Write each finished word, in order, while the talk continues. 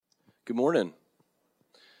Good morning.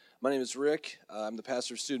 My name is Rick. I'm the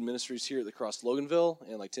pastor of student ministries here at the Cross Loganville,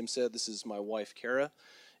 and like Tim said, this is my wife, Kara.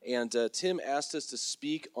 And Tim asked us to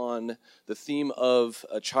speak on the theme of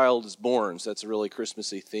A Child is Born, so that's a really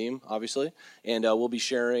Christmassy theme, obviously. And we'll be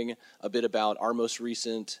sharing a bit about our most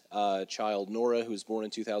recent child, Nora, who was born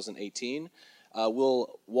in 2018.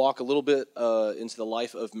 We'll walk a little bit into the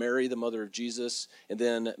life of Mary, the mother of Jesus, and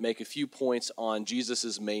then make a few points on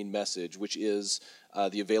Jesus' main message, which is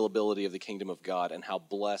the availability of the kingdom of God and how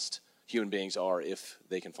blessed human beings are if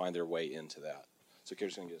they can find their way into that. So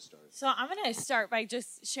Kara's going to get us started. So I'm going to start by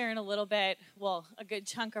just sharing a little bit, a good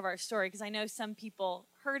chunk of our story, because I know some people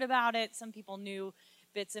heard about it, some people knew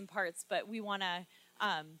bits and parts, but we want to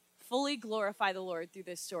fully glorify the Lord through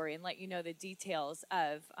this story and let you know the details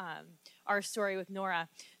of our story with Nora.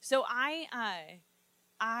 So I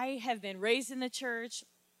have been raised in the church.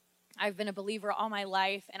 I've been a believer all my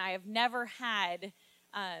life, and I have never had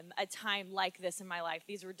a time like this in my life.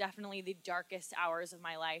 These were definitely the darkest hours of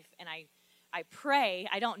my life, and I pray,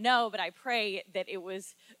 I don't know, but I pray that it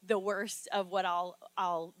was the worst of what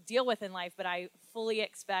I'll deal with in life, but I fully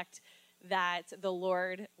expect that the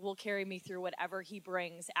Lord will carry me through whatever he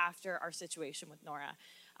brings after our situation with Nora.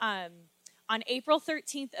 On April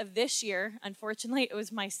 13th of this year, unfortunately, it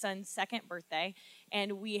was my son's second birthday,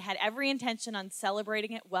 and we had every intention on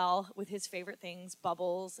celebrating it well with his favorite things,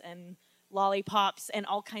 bubbles and lollipops and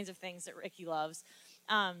all kinds of things that Ricky loves.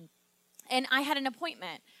 And I had an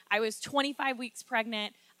appointment. I was 25 weeks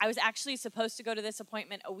pregnant. I was actually supposed to go to this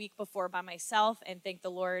appointment a week before by myself, and thank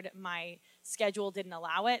the Lord, my schedule didn't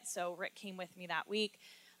allow it, so Rick came with me that week.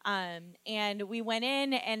 And we went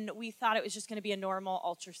in, and we thought it was just going to be a normal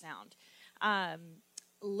ultrasound.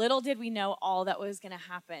 Little did we know all that was going to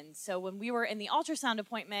happen. So when we were in the ultrasound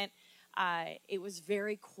appointment, it was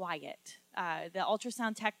very quiet. The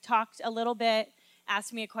ultrasound tech talked a little bit,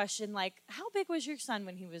 asked me a question like, how big was your son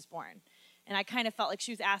when he was born? And I kind of felt like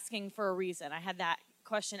she was asking for a reason. I had that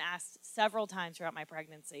question asked several times throughout my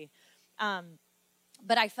pregnancy.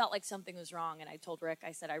 But I felt like something was wrong. And I told Rick,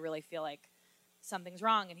 I said, I really feel like something's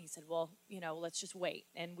wrong. And he said, well, let's just wait.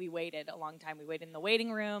 And we waited a long time. We waited in the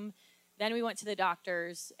waiting room. Then we went to the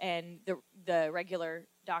doctors, and the regular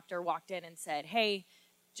doctor walked in and said, hey,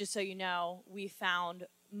 just so you know, we found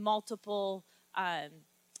multiple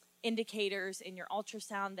indicators in your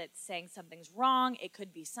ultrasound that's saying something's wrong. It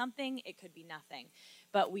could be something, it could be nothing.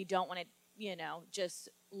 But we don't want to, just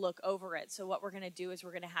look over it. So what we're going to do is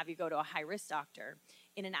we're going to have you go to a high-risk doctor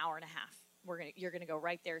in an hour and a half. You're going to go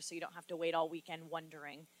right there so you don't have to wait all weekend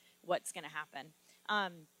wondering what's going to happen.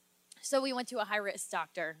 So we went to a high-risk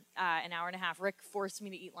doctor, an hour and a half. Rick forced me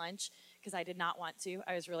to eat lunch because I did not want to.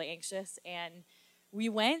 I was really anxious. And we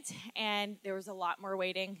went, and there was a lot more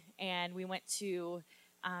waiting. And we went to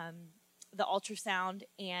the ultrasound,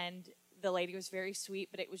 and the lady was very sweet,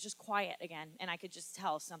 but it was just quiet again, and I could just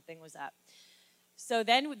tell something was up. So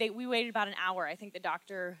then we waited about an hour. I think the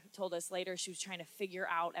doctor told us later she was trying to figure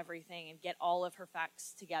out everything and get all of her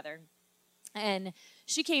facts together. And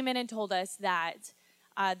she came in and told us that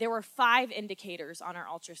there were 5 indicators on our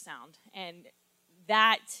ultrasound, and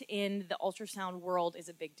that in the ultrasound world is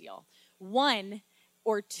a big deal. 1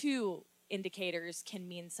 or 2 indicators can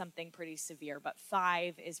mean something pretty severe, but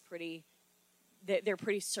 5 is they're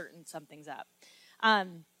pretty certain something's up.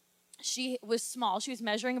 She was small. She was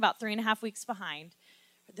measuring about 3.5 weeks behind.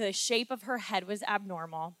 The shape of her head was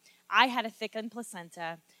abnormal. I had a thickened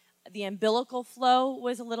placenta. The umbilical flow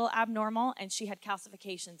was a little abnormal, and she had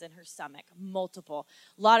calcifications in her stomach, multiple.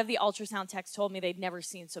 A lot of the ultrasound techs told me they'd never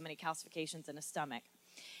seen so many calcifications in a stomach.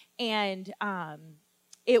 And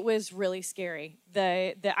it was really scary.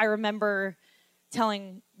 I remember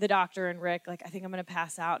telling the doctor and Rick, like, I think I'm going to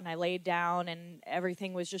pass out. And I laid down, and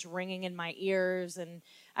everything was just ringing in my ears. And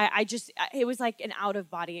it was like an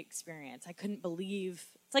out-of-body experience. I couldn't believe.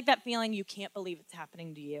 It's like that feeling you can't believe it's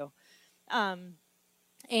happening to you.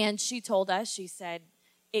 And she told us, she said,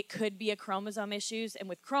 it could be a chromosome issues. And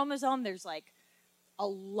with chromosome, there's like a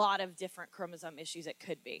lot of different chromosome issues it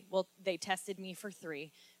could be. Well, they tested me for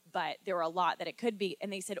 3, but there were a lot that it could be.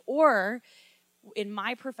 And they said, or in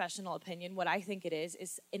my professional opinion, what I think it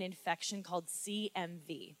is an infection called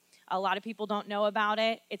CMV. A lot of people don't know about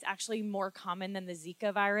it. It's actually more common than the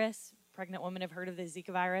Zika virus. Pregnant women have heard of the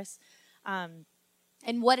Zika virus. And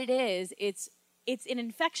what it is, it's an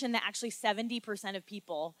infection that actually 70% of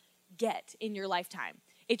people get in your lifetime.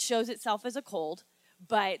 It shows itself as a cold,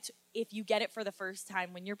 but if you get it for the first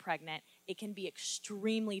time when you're pregnant, it can be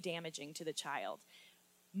extremely damaging to the child.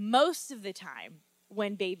 Most of the time,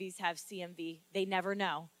 when babies have CMV, they never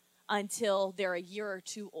know until they're a year or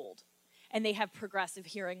 2 old. And they have progressive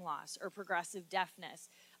hearing loss or progressive deafness.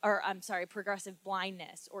 progressive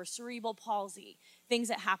blindness or cerebral palsy, things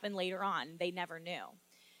that happen later on they never knew.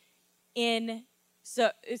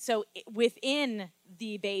 So within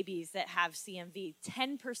the babies that have CMV,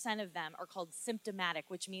 10% of them are called symptomatic,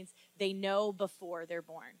 which means they know before they're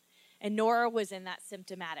born. And Nora was in that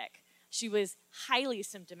symptomatic. She was highly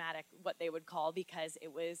symptomatic, what they would call, because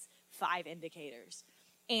it was 5 indicators.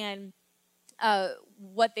 And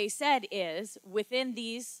what they said is, within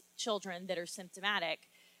these children that are symptomatic,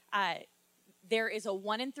 there is a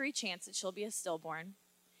 1 in 3 chance that she'll be a stillborn.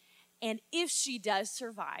 And if she does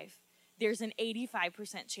survive, there's an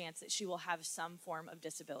 85% chance that she will have some form of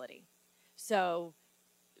disability. So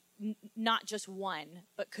not just one,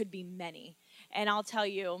 but could be many. And I'll tell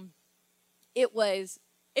you, it was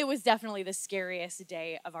definitely the scariest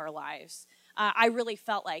day of our lives. I really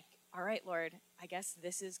felt like, all right, Lord, I guess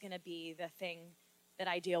this is going to be the thing that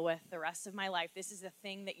I deal with the rest of my life. This is the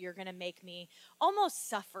thing that you're going to make me almost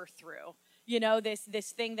suffer through. You know, this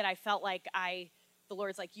thing that I felt like the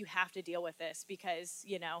Lord's like, you have to deal with this because,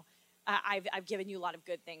 you know, I've given you a lot of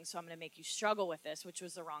good things, so I'm going to make you struggle with this, which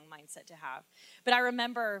was the wrong mindset to have. But I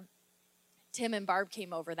remember Tim and Barb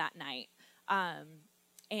came over that night,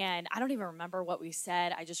 and I don't even remember what we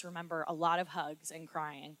said. I just remember a lot of hugs and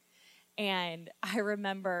crying. And I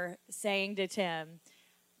remember saying to Tim,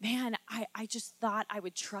 man, I just thought I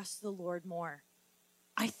would trust the Lord more.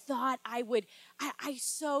 I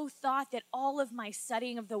so thought that all of my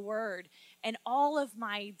studying of the Word and all of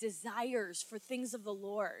my desires for things of the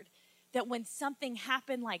Lord, that when something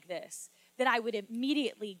happened like this, that I would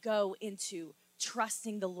immediately go into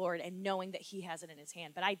trusting the Lord and knowing that He has it in His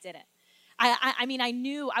hand. But I didn't. I mean, I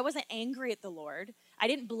knew I wasn't angry at the Lord. I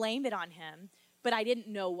didn't blame it on Him, but I didn't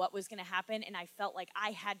know what was going to happen, and I felt like I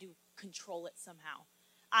had to control it somehow.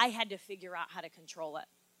 I had to figure out how to control it.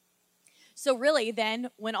 So really then,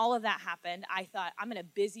 when all of that happened, I thought, I'm going to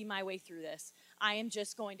busy my way through this. I am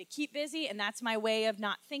just going to keep busy, and that's my way of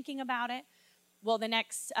not thinking about it. Well, in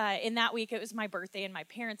that week, it was my birthday, and my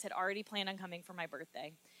parents had already planned on coming for my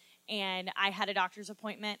birthday. And I had a doctor's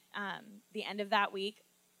appointment the end of that week,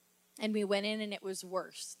 and we went in, and it was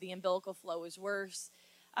worse. The umbilical flow was worse,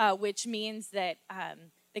 which means that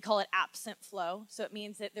they call it absent flow. So it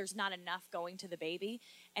means that there's not enough going to the baby.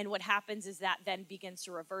 And what happens is that then begins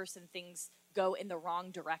to reverse and things go in the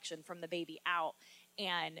wrong direction from the baby out.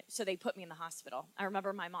 And so they put me in the hospital. I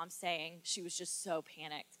remember my mom saying, she was just so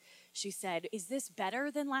panicked. She said, is this better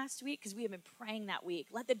than last week? Because we have been praying that week.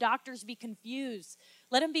 Let the doctors be confused.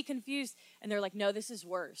 Let them be confused. And they're like, no, this is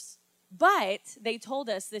worse. But they told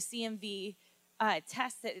us the CMV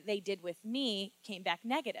test that they did with me came back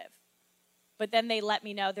negative. But then they let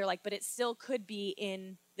me know, they're like, but it still could be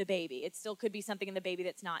in the baby. It still could be something in the baby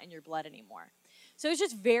that's not in your blood anymore. So it was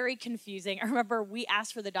just very confusing. I remember we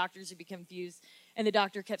asked for the doctors to be confused, and the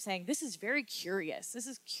doctor kept saying, this is very curious. This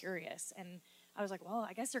is curious. And I was like, well,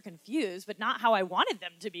 I guess they're confused, but not how I wanted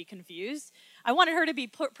them to be confused. I wanted her to be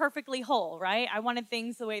perfectly whole, right? I wanted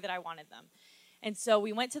things the way that I wanted them. And so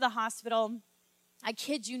we went to the hospital. I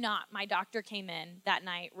kid you not, my doctor came in that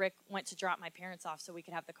night. Rick went to drop my parents off so we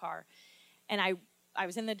could have the car. And I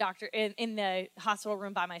was in the hospital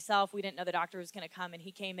room by myself. We didn't know the doctor was going to come, and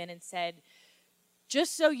he came in and said,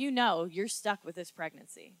 just so you know, you're stuck with this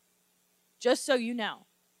pregnancy. Just so you know.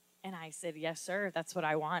 And I said, yes, sir, that's what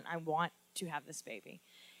I want. I want to have this baby.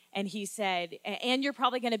 And he said, and you're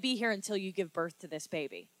probably going to be here until you give birth to this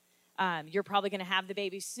baby. You're probably going to have the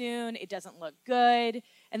baby soon. It doesn't look good.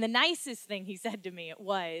 And the nicest thing he said to me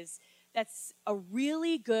was, that's a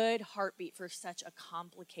really good heartbeat for such a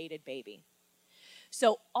complicated baby.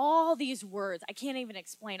 So all these words, I can't even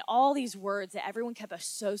explain, all these words that everyone kept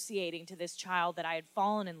associating to this child that I had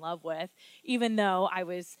fallen in love with, even though I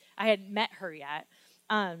hadn't met her yet.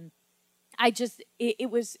 It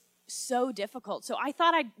was so difficult. So I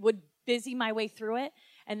thought I would busy my way through it.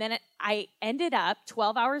 And then I ended up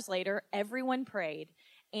 12 hours later, everyone prayed,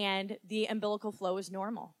 and the umbilical flow was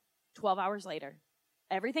normal 12 hours later.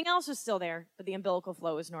 Everything else was still there, but the umbilical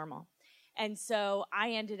flow was normal. And so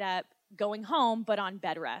I ended up going home, but on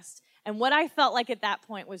bed rest. And what I felt like at that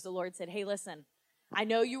point was the Lord said, hey, listen, I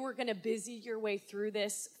know you were going to busy your way through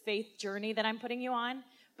this faith journey that I'm putting you on,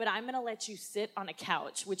 but I'm going to let you sit on a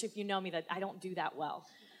couch, which if you know me, that I don't do that well.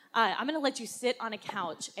 I'm going to let you sit on a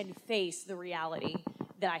couch and face the reality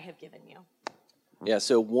that I have given you. Yeah,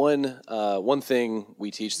 so one thing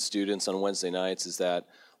we teach the students on Wednesday nights is that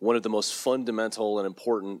one of the most fundamental and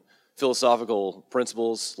important philosophical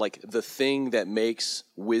principles, like the thing that makes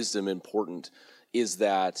wisdom important, is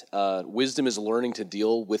that wisdom is learning to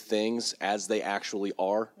deal with things as they actually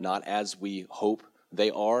are, not as we hope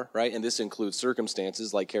they are, right? And this includes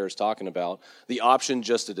circumstances like Kara's talking about. The option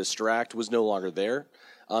just to distract was no longer there.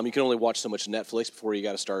 You can only watch so much Netflix before you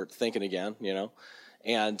got to start thinking again, you know?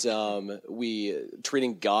 And we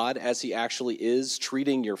treating God as he actually is,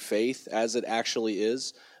 treating your faith as it actually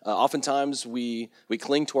is. Oftentimes we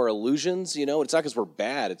cling to our illusions, you know. It's not because we're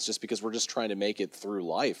bad. It's just because we're just trying to make it through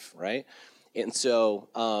life, right? And so,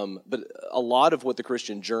 but a lot of what the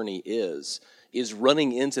Christian journey is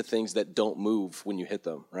running into things that don't move when you hit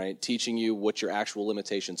them, right? Teaching you what your actual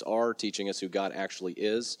limitations are, teaching us who God actually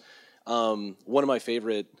is. One of my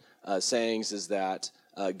favorite sayings is that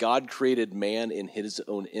God created man in his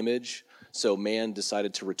own image, so man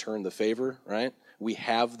decided to return the favor, right? We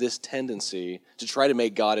have this tendency to try to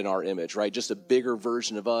make God in our image, right? Just a bigger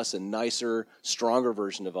version of us, a nicer, stronger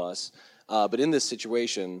version of us. But in this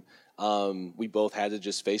situation, we both had to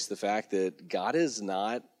just face the fact that God is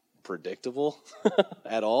not predictable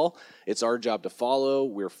at all. It's our job to follow.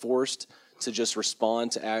 We're forced to just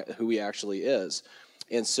respond to who he actually is.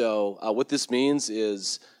 And so what this means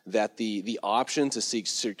is that the option to seek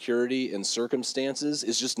security in circumstances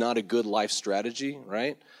is just not a good life strategy,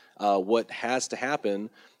 right? What has to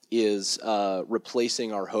happen is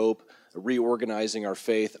replacing our hope, reorganizing our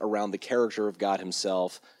faith around the character of God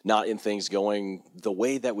himself, not in things going the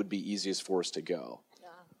way that would be easiest for us to go. Yeah.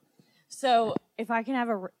 So if I can have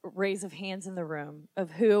a raise of hands in the room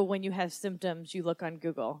of who, when you have symptoms, you look on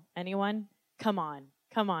Google. Anyone? Come on.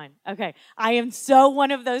 Okay. I am so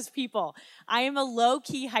one of those people. I am a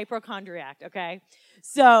low-key hypochondriac, okay?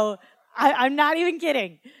 So I'm not even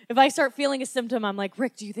kidding. If I start feeling a symptom, I'm like,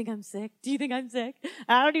 Rick, do you think I'm sick? He's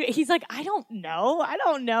like, I don't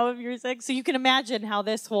know if you're sick. So you can imagine how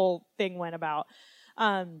this whole thing went about.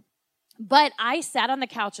 But I sat on the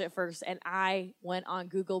couch at first, and I went on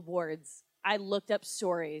Google Boards. I looked up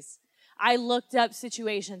stories. I looked up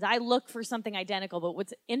situations. I looked for something identical. But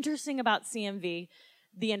what's interesting about CMV,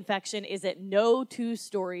 the infection, is that no two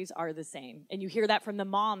stories are the same. And you hear that from the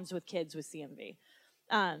moms with kids with CMV.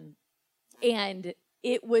 And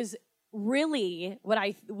it was really what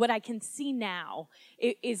I can see now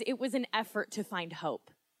it was an effort to find hope.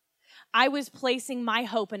 I was placing my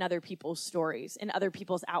hope in other people's stories and other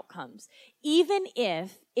people's outcomes, even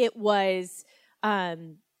if it was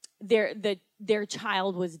their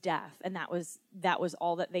child was deaf and that was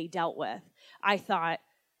all that they dealt with. I thought,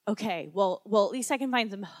 okay, well, at least I can find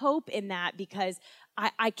some hope in that because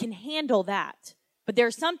I can handle that. But there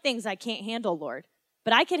are some things I can't handle, Lord,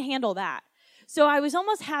 but I can handle that. So I was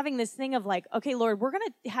almost having this thing of like, okay, Lord, we're going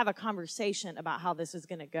to have a conversation about how this is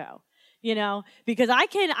going to go, you know, because I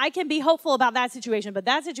can be hopeful about that situation, but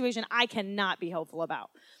that situation I cannot be hopeful about.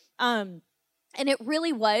 And it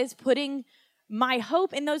really was putting my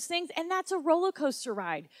hope in those things, and that's a roller coaster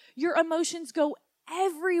ride. Your emotions go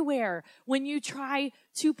everywhere when you try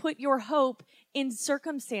to put your hope in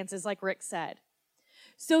circumstances, like Rick said.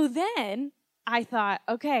 So then I thought,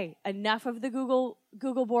 okay, enough of the Google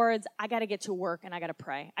boards. I got to get to work and I got to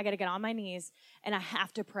pray. I got to get on my knees and I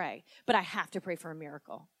have to pray, but I have to pray for a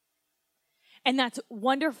miracle. And that's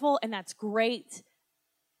wonderful and that's great.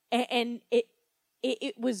 And it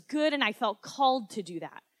was good and I felt called to do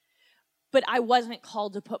that. But I wasn't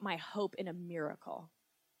called to put my hope in a miracle.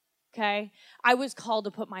 Okay? I was called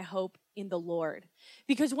to put my hope in the Lord.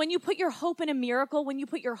 Because when you put your hope in a miracle, when you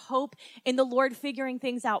put your hope in the Lord figuring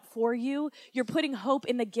things out for you, you're putting hope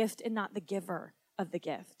in the gift and not the giver of the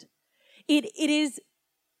gift. It is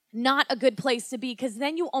not a good place to be because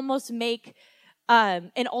then you almost make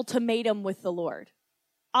an ultimatum with the Lord.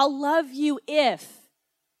 I'll love you if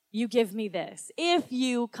you give me this, if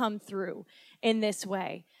you come through in this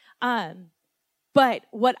way. But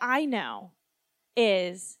what I know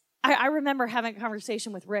is I remember having a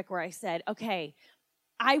conversation with Rick where I said, okay,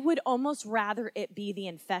 I would almost rather it be the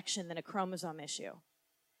infection than a chromosome issue.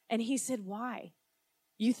 And he said, why?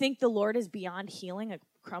 You think the Lord is beyond healing a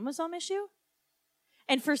chromosome issue?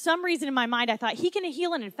 And for some reason in my mind, I thought he can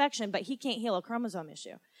heal an infection, but he can't heal a chromosome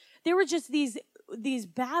issue. There were just these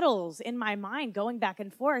battles in my mind going back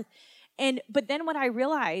and forth. But then what I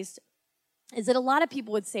realized is that a lot of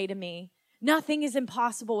people would say to me, nothing is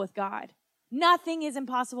impossible with God. Nothing is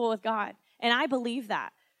impossible with God. And I believe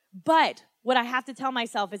that. But what I have to tell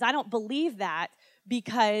myself is I don't believe that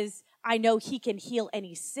because I know he can heal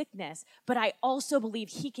any sickness, but I also believe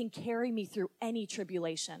he can carry me through any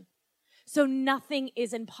tribulation. So nothing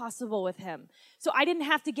is impossible with him. So I didn't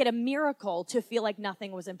have to get a miracle to feel like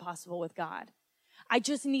nothing was impossible with God. I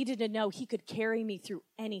just needed to know he could carry me through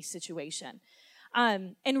any situation.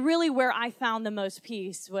 And really where I found the most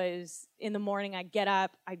peace was in the morning. I'd get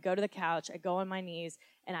up, I'd go to the couch, I'd go on my knees,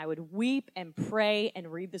 and I would weep and pray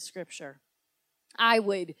and read the scripture. I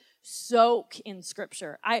would soak in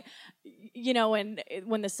scripture. And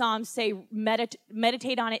when the Psalms say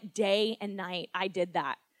meditate on it day and night, I did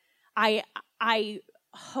that. I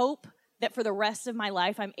hope that for the rest of my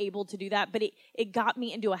life I'm able to do that, but it got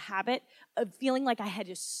me into a habit of feeling like I had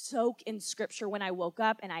to soak in scripture when I woke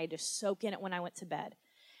up, and I had to soak in it when I went to bed.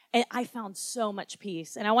 And I found so much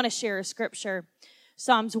peace. And I want to share a scripture,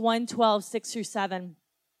 Psalms 112, 6-7,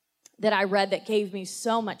 that I read that gave me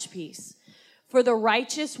so much peace. For the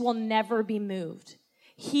righteous will never be moved.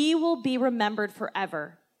 He will be remembered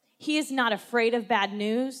forever. He is not afraid of bad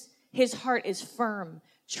news. His heart is firm,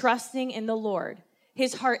 trusting in the Lord.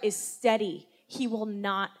 His heart is steady. He will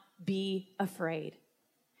not be afraid.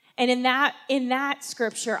 And in that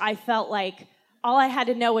scripture, I felt like all I had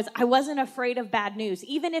to know was I wasn't afraid of bad news.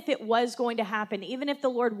 Even if it was going to happen, even if the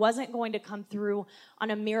Lord wasn't going to come through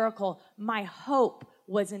on a miracle, my hope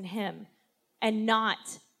was in him and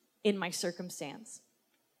not in my circumstance.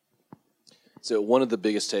 So one of the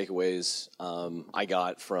biggest takeaways I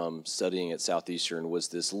got from studying at Southeastern was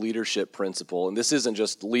this leadership principle. And this isn't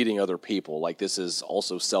just leading other people, like this is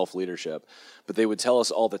also self-leadership. But they would tell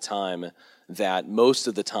us all the time that most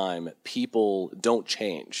of the time people don't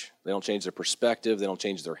change. They don't change their perspective. They don't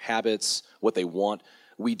change their habits, what they want.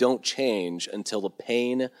 We don't change until the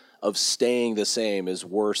pain of staying the same is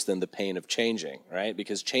worse than the pain of changing, right?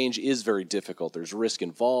 Because change is very difficult. There's risk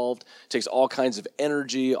involved. It takes all kinds of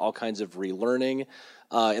energy, all kinds of relearning.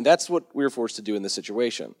 And that's what we were forced to do in this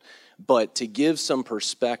situation. But to give some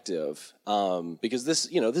perspective, because this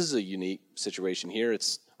is a unique situation here.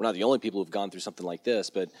 We're not the only people who've gone through something like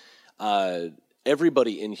this, but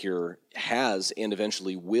everybody in here has and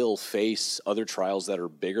eventually will face other trials that are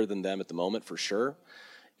bigger than them at the moment, for sure.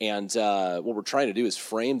 And what we're trying to do is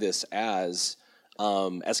frame this as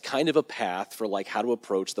kind of a path for like how to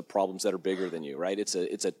approach the problems that are bigger than you, right? It's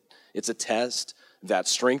a test that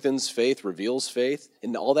strengthens faith, reveals faith.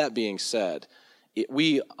 And all that being said,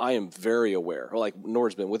 I am very aware. Like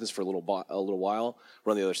Nora's been with us for a little while.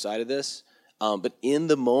 We're on the other side of this, but in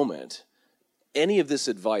the moment, any of this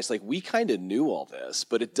advice, like we kind of knew all this,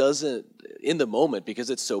 but it doesn't, in the moment, because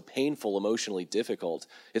it's so painful, emotionally difficult,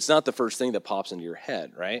 it's not the first thing that pops into your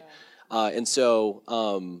head, right? And so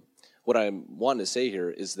what I'm wanting to say here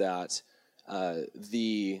is that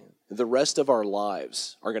the rest of our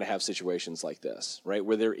lives are going to have situations like this, right?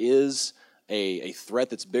 Where there is a threat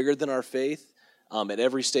that's bigger than our faith. At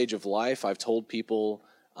every stage of life, I've told people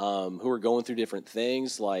who are going through different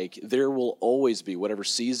things, like there will always be, whatever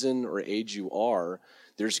season or age you are,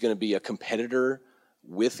 there's going to be a competitor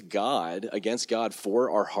with God, against God, for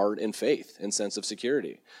our heart and faith and sense of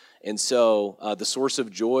security. And so the source of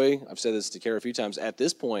joy, I've said this to Kara a few times, at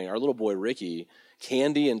this point, our little boy Ricky,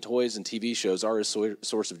 candy and toys and TV shows are his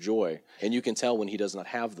source of joy. And you can tell when he does not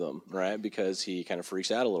have them, right? Because he kind of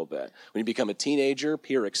freaks out a little bit. When you become a teenager,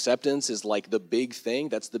 peer acceptance is like the big thing.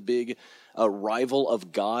 That's the big rival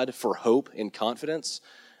of God for hope and confidence.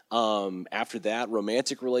 After that,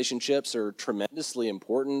 romantic relationships are tremendously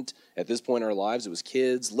important. At this point in our lives, it was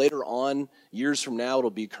kids. Later on, years from now,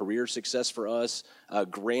 it'll be career success for us,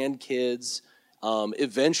 grandkids.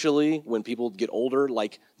 Eventually, when people get older,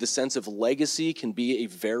 like the sense of legacy can be a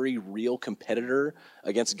very real competitor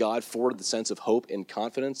against God for the sense of hope and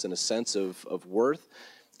confidence and a sense of worth.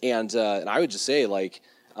 And I would just say, like,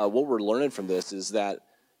 what we're learning from this is that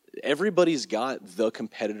everybody's got the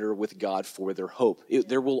competitor with God for their hope.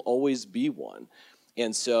 There will always be one.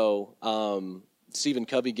 And so Stephen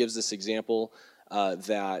Covey gives this example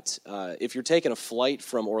that if you're taking a flight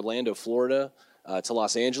from Orlando, Florida, to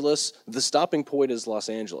Los Angeles, the stopping point is Los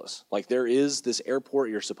Angeles. Like there is this airport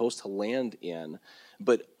you're supposed to land in,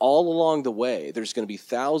 but all along the way, there's going to be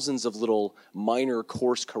thousands of little minor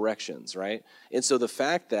course corrections, right? And so the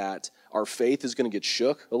fact that our faith is going to get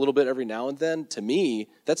shook a little bit every now and then, to me,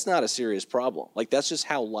 that's not a serious problem. Like that's just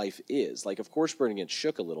how life is. Like of course we're going to get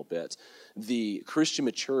shook a little bit. The Christian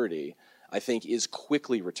maturity, I think, is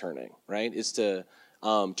quickly returning, right? Is to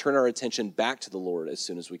turn our attention back to the Lord as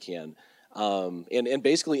soon as we can. And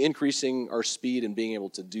basically increasing our speed and being able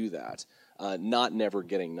to do that, not never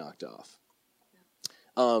getting knocked off.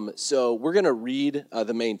 So we're going to read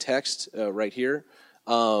the main text right here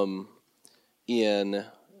in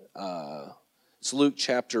it's Luke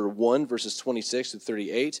chapter 1, verses 26 to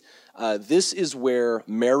 38. This is where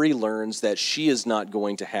Mary learns that she is not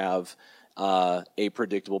going to have a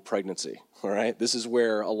predictable pregnancy, all right? This is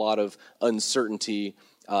where a lot of uncertainty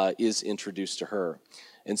is introduced to her.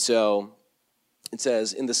 And so it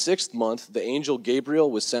says, in the 6th month, the angel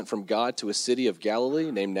Gabriel was sent from God to a city of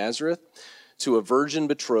Galilee named Nazareth to a virgin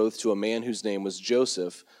betrothed to a man whose name was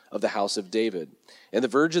Joseph of the house of David. And the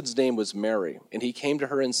virgin's name was Mary. And he came to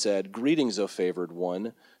her and said, Greetings, O favored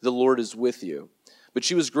one, the Lord is with you. But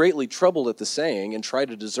she was greatly troubled at the saying and tried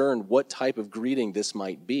to discern what type of greeting this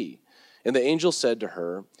might be. And the angel said to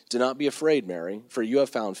her, Do not be afraid, Mary, for you have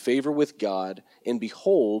found favor with God, and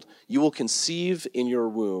behold, you will conceive in your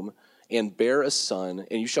womb and bear a son,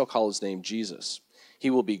 and you shall call his name Jesus. He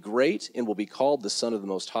will be great and will be called the Son of the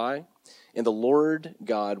Most High, and the Lord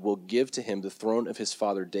God will give to him the throne of his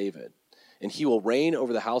father David. And he will reign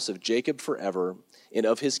over the house of Jacob forever, and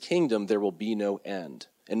of his kingdom there will be no end.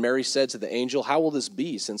 And Mary said to the angel, How will this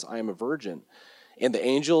be, since I am a virgin? And the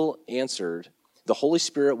angel answered, The Holy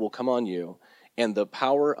Spirit will come on you, and the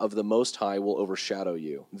power of the Most High will overshadow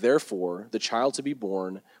you. Therefore, the child to be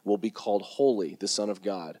born will be called Holy, the Son of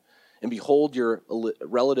God. And behold, your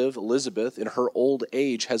relative Elizabeth, in her old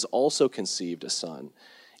age, has also conceived a son.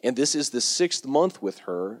 And this is the 6th month with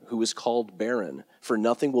her, who is called barren, for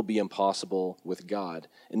nothing will be impossible with God.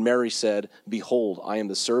 And Mary said, Behold, I am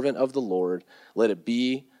the servant of the Lord. Let it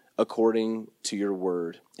be according to your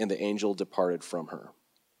word. And the angel departed from her.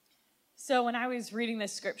 So when I was reading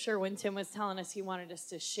this scripture, when Tim was telling us he wanted us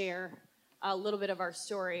to share a little bit of our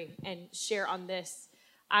story and share on this,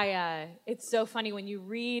 it's so funny when you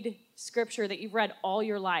read scripture that you've read all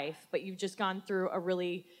your life, but you've just gone through a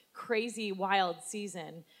really crazy, wild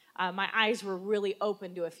season. My eyes were really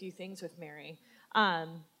open to a few things with Mary.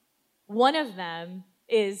 One of them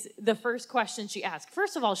is the first question she asked.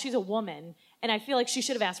 First of all, she's a woman, and I feel like she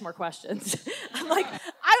should have asked more questions. I'm like, I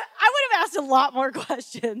would have asked a lot more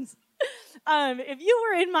questions. If you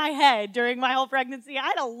were in my head during my whole pregnancy, I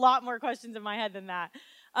had a lot more questions in my head than that.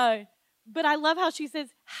 But I love how she says,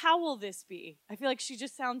 how will this be? I feel like she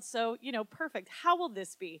just sounds so, perfect. How will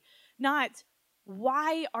this be? Not,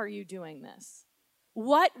 why are you doing this?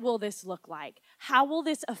 What will this look like? How will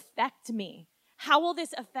this affect me? How will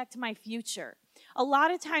this affect my future? A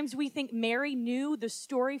lot of times we think Mary knew the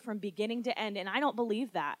story from beginning to end, and I don't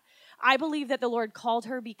believe that. I believe that the Lord called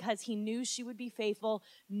her because he knew she would be faithful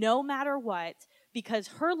no matter what, because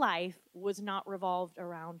her life was not revolved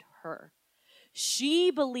around her.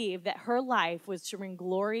 She believed that her life was to bring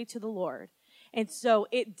glory to the Lord. And so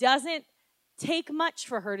it doesn't take much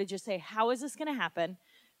for her to just say, how is this going to happen?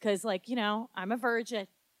 Because, I'm a virgin.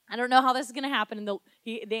 I don't know how this is going to happen. And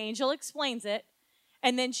the angel explains it.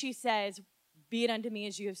 And then she says, be it unto me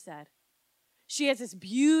as you have said. She has this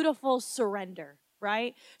beautiful surrender,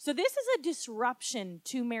 right? So this is a disruption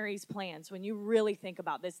to Mary's plans when you really think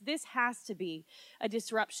about this. This has to be a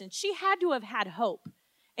disruption. She had to have had hope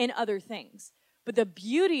in other things. But the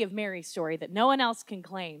beauty of Mary's story that no one else can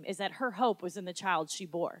claim is that her hope was in the child she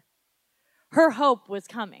bore. Her hope was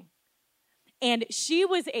coming. And she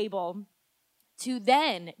was able to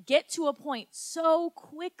then get to a point, so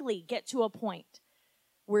quickly get to a point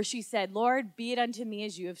where she said, Lord, be it unto me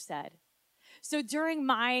as you have said. So during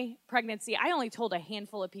my pregnancy, I only told a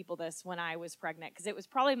handful of people this when I was pregnant because it was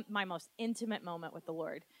probably my most intimate moment with the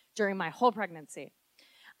Lord during my whole pregnancy.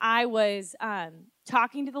 I was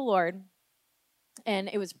talking to the Lord, and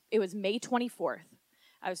it was May 24th.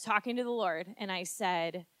 I was talking to the Lord, and I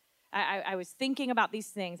said, I was thinking about these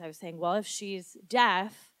things. I was saying, well, if she's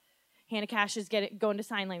deaf, Hannah Cash is going to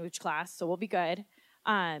sign language class, so we'll be good.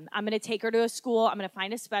 I'm going to take her to a school. I'm going to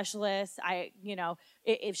find a specialist.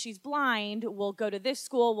 If she's blind, we'll go to this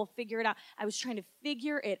school. We'll figure it out. I was trying to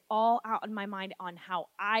figure it all out in my mind on how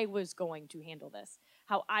I was going to handle this,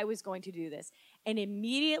 how I was going to do this. And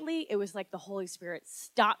immediately, it was like the Holy Spirit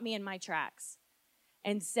stopped me in my tracks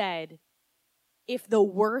and said, if the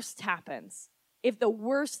worst happens, if the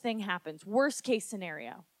worst thing happens, worst case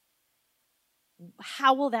scenario,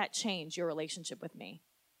 how will that change your relationship with me?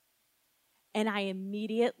 And I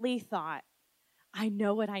immediately thought, I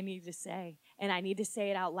know what I need to say, and I need to say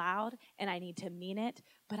it out loud, and I need to mean it,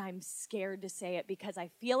 but I'm scared to say it because I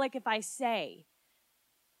feel like if I say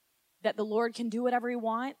that the Lord can do whatever he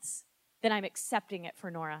wants, then I'm accepting it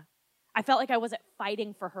for Nora. I felt like I wasn't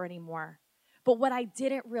fighting for her anymore. But what I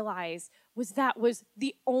didn't realize was that was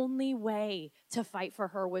the only way to fight for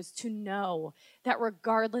her was to know that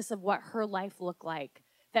regardless of what her life looked like,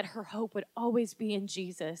 that her hope would always be in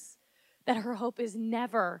Jesus, that her hope is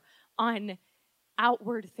never on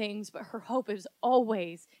outward things, but her hope is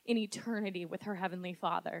always in eternity with her Heavenly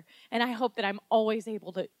Father. And I hope that I'm always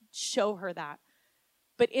able to show her that.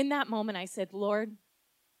 But in that moment, I said, Lord,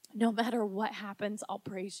 no matter what happens, I'll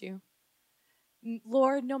praise you.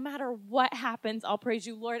 Lord, no matter what happens, I'll praise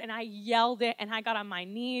you, Lord. And I yelled it, and I got on my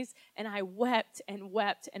knees, and I wept and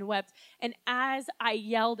wept and wept. And as I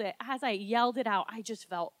yelled it out, I just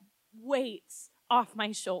felt weights off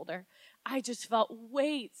my shoulder. I just felt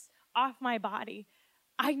weights off my body.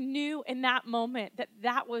 I knew in that moment that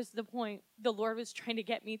that was the point the Lord was trying to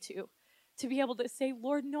get me to be able to say,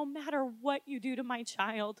 Lord, no matter what you do to my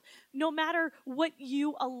child, no matter what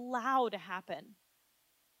you allow to happen,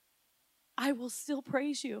 I will still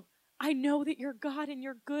praise you. I know that you're God and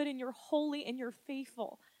you're good and you're holy and you're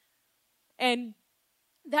faithful. And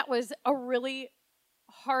that was a really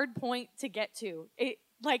hard point to get to. It,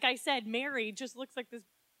 like I said, Mary just looks like this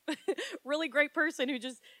really great person who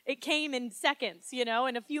just, it came in seconds, in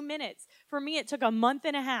a few minutes. For me, it took a month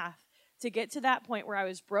and a half to get to that point where I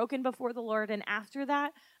was broken before the Lord. And after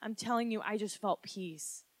that, I'm telling you, I just felt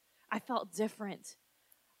peace. I felt different.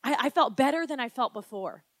 I felt better than I felt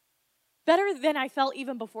before. Better than I felt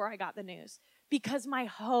even before I got the news. Because my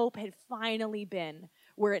hope had finally been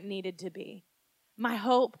where it needed to be. My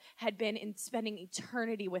hope had been in spending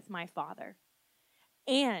eternity with my Father.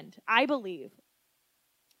 And I believe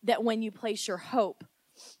that when you place your hope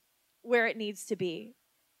where it needs to be,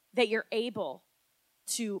 that you're able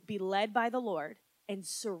to be led by the Lord and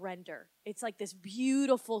surrender. It's like this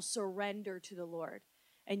beautiful surrender to the Lord.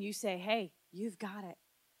 And you say, hey, you've got it.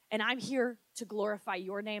 And I'm here to glorify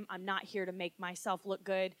your name. I'm not here to make myself look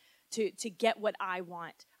good, to get what I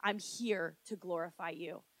want. I'm here to glorify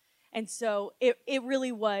you. And so it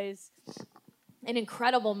really was an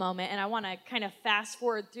incredible moment. And I want to kind of fast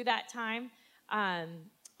forward through that time.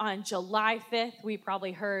 On July 5th, we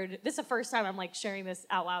probably heard, this is the first time I'm like sharing this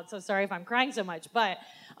out loud, so sorry if I'm crying so much, but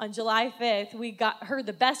on July 5th, we heard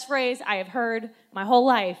the best phrase I have heard my whole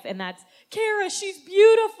life, and that's, Kara, she's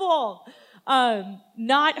beautiful.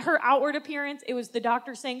 Not her outward appearance. It was the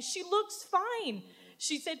doctor saying, she looks fine.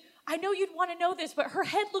 She said, I know you'd want to know this, but her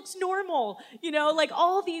head looks normal. Like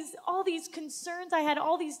all these concerns I had,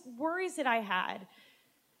 all these worries that I had.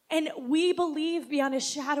 And we believe beyond a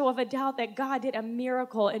shadow of a doubt that God did a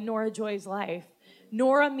miracle in Nora Joy's life.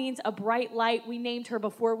 Nora means a bright light. We named her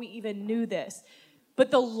before we even knew this.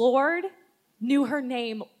 But the Lord knew her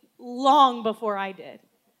name long before I did.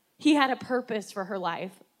 He had a purpose for her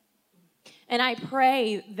life. And I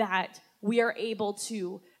pray that we are able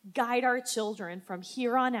to guide our children from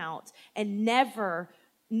here on out, and never,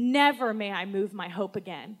 never may I move my hope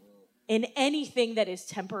again in anything that is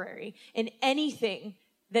temporary, in anything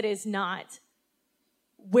that is not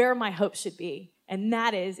where my hope should be, and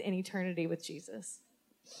that is in eternity with Jesus.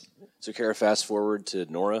 So, Kara, fast forward to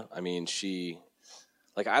Nora. I mean,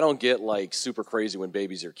 I don't get, super crazy when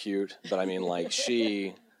babies are cute, but I mean,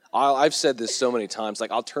 I've said this so many times,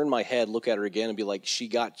 I'll turn my head, look at her again, and be like, she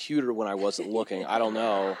got cuter when I wasn't looking. I don't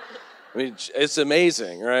know. I mean, it's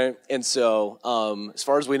amazing, right? And so, as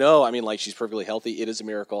far as we know, I mean, she's perfectly healthy. It is a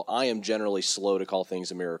miracle. I am generally slow to call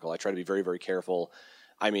things a miracle. I try to be very, very careful.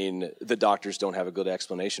 I mean, the doctors don't have a good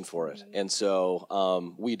explanation for it. And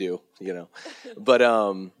so we do, But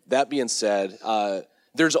that being said,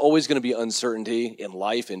 there's always going to be uncertainty in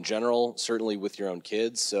life in general, certainly with your own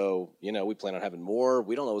kids. So, we plan on having more.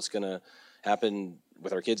 We don't know what's going to happen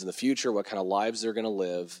with our kids in the future, what kind of lives they're going to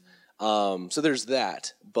live. So there's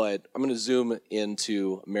that. But I'm going to zoom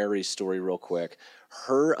into Mary's story real quick.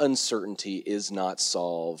 Her uncertainty is not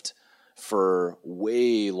solved for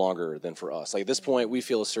way longer than for us. At this point, we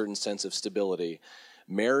feel a certain sense of stability.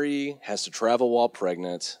 Mary has to travel while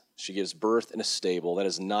pregnant. She gives birth in a stable. That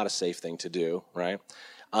is not a safe thing to do, right?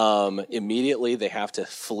 Immediately, they have to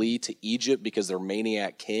flee to Egypt because their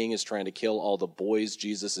maniac king is trying to kill all the boys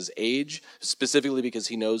Jesus' age, specifically because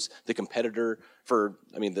he knows the competitor for,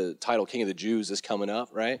 the title king of the Jews is coming up,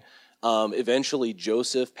 right? Eventually,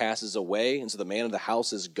 Joseph passes away, and so the man of the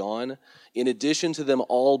house is gone. In addition to them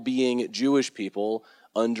all being Jewish people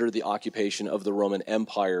under the occupation of the Roman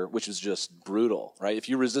Empire, which is just brutal, right? If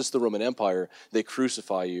you resist the Roman Empire, they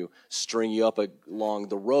crucify you, string you up along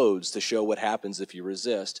the roads to show what happens if you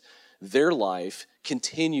resist. Their life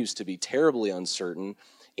continues to be terribly uncertain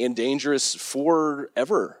and dangerous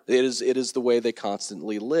forever. It is the way they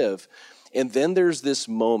constantly live. And then there's this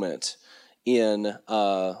moment in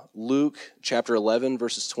Luke chapter 11,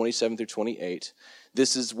 verses 27 through 28.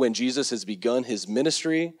 This is when Jesus has begun his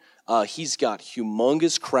ministry. He's got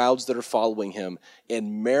humongous crowds that are following him,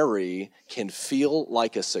 and Mary can feel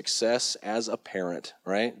like a success as a parent,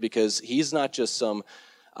 right? Because he's not just some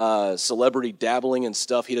celebrity dabbling in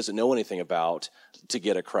stuff he doesn't know anything about to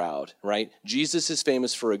get a crowd, right? Jesus is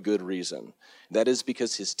famous for a good reason. That is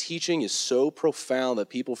because his teaching is so profound that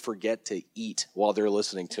people forget to eat while they're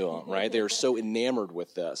listening to him, right? They are so enamored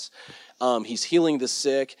with this. He's healing the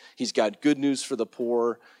sick. He's got good news for the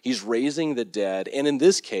poor. He's raising the dead. And in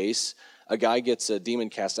this case, a guy gets a demon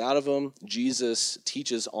cast out of him. Jesus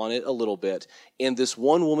teaches on it a little bit. And this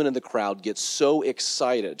one woman in the crowd gets so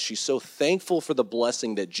excited. She's so thankful for the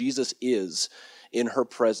blessing that Jesus is in her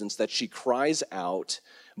presence that she cries out,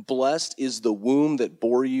 "Blessed is the womb that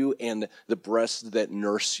bore you and the breasts that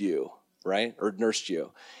nurse you," right? Or nursed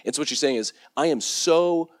you. And so what she's saying is, I am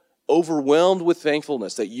so overwhelmed with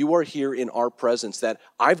thankfulness that you are here in our presence that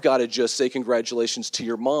I've got to just say congratulations to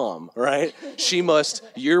your mom, right?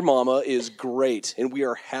 Your mama is great, and we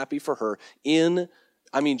are happy for her.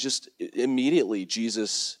 Just immediately,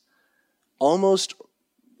 Jesus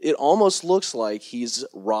it almost looks like he's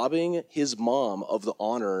robbing his mom of the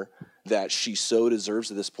honor that she so deserves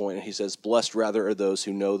at this point. And he says, "Blessed rather are those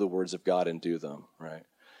who know the words of God and do them," right?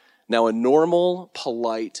 Now, a normal,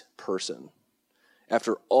 polite person,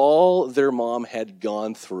 after all their mom had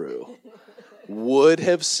gone through, would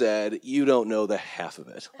have said, "You don't know the half of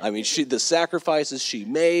it." I mean, the sacrifices she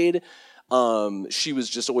made, she was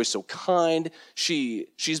just always so kind.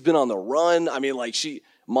 She's been on the run. I mean,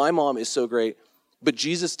 my mom is so great. But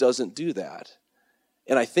Jesus doesn't do that.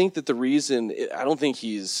 And I think that I don't think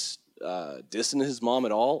he's dissing his mom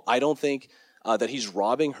at all. I don't think that he's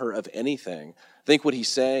robbing her of anything. I think what he's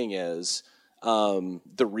saying is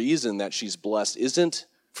the reason that she's blessed isn't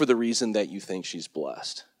for the reason that you think she's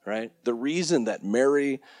blessed, right? The reason that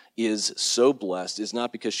Mary is so blessed is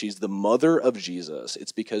not because she's the mother of Jesus.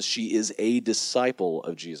 It's because she is a disciple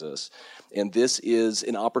of Jesus. And this is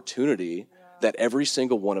an opportunity that every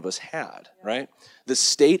single one of us had, right? The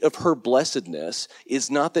state of her blessedness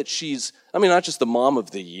is not that she's, not just the mom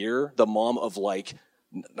of the year, the mom of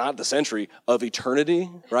not the century, of eternity,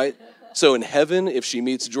 right? So in heaven, if she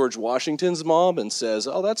meets George Washington's mom and says,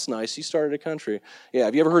 "Oh, that's nice, he started a country." Yeah,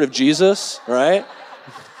 have you ever heard of Jesus, right?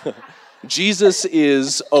 Jesus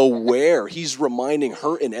is aware. He's reminding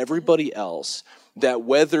her and everybody else that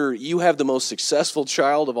whether you have the most successful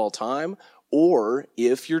child of all time, or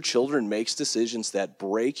if your children makes decisions that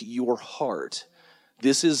break your heart,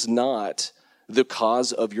 this is not the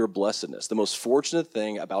cause of your blessedness. The most fortunate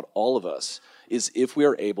thing about all of us is if we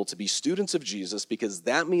are able to be students of Jesus, because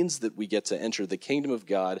that means that we get to enter the kingdom of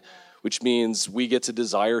God, which means we get to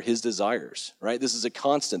desire his desires, right? This is a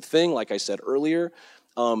constant thing. Like I said earlier,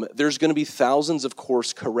 there's going to be thousands of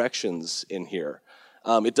course corrections in here.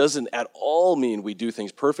 It doesn't at all mean we do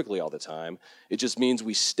things perfectly all the time. It just means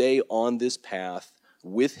we stay on this path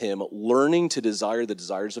with him, learning to desire the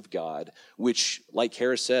desires of God, which, like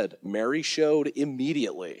Kara said, Mary showed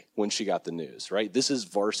immediately when she got the news, right? This is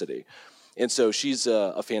varsity. And so she's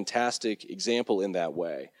a fantastic example in that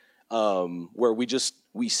way, where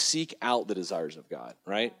we seek out the desires of God,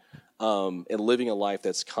 right? And living a life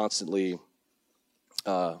that's constantly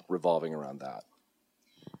revolving around that.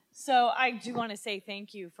 So I do want to say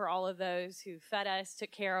thank you for all of those who fed us,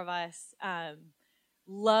 took care of us,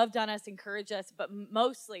 loved on us, encouraged us, but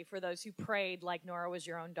mostly for those who prayed like Nora was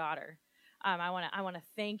your own daughter. I want to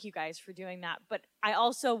thank you guys for doing that. But I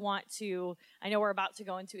also want to, I know we're about to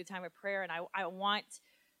go into a time of prayer, and I want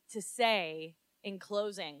to say in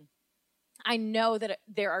closing, I know that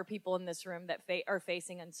there are people in this room that are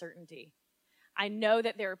facing uncertainty. I know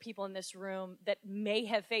that there are people in this room that may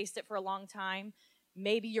have faced it for a long time.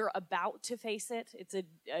 Maybe you're about to face it. It's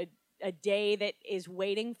a day that is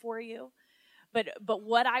waiting for you. But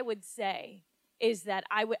what I would say is that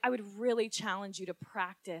I would really challenge you to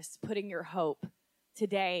practice putting your hope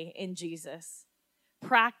today in Jesus.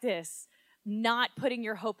 Practice not putting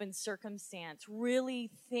your hope in circumstance. Really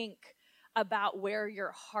think about where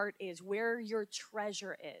your heart is, where your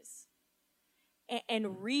treasure is, and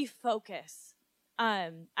refocus.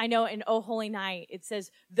 I know in O Holy Night, it says,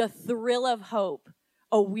 the thrill of hope,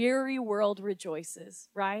 a weary world rejoices,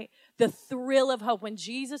 right? The thrill of hope. When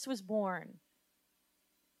Jesus was born,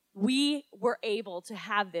 we were able to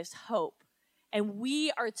have this hope. And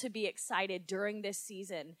we are to be excited during this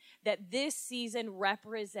season, that this season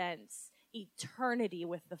represents eternity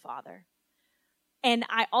with the Father. And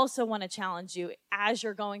I also want to challenge you, as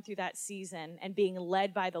you're going through that season and being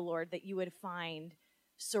led by the Lord, that you would find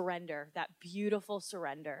surrender, that beautiful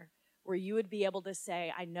surrender, where you would be able to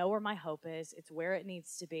say, I know where my hope is. It's where it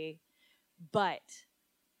needs to be. But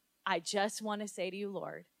I just want to say to you,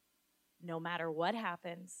 Lord, no matter what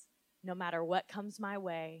happens, no matter what comes my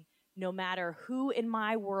way, no matter who in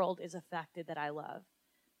my world is affected that I love,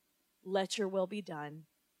 let your will be done.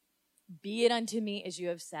 Be it unto me as you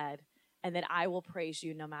have said, and that I will praise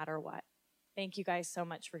you no matter what. Thank you guys so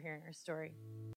much for hearing our story.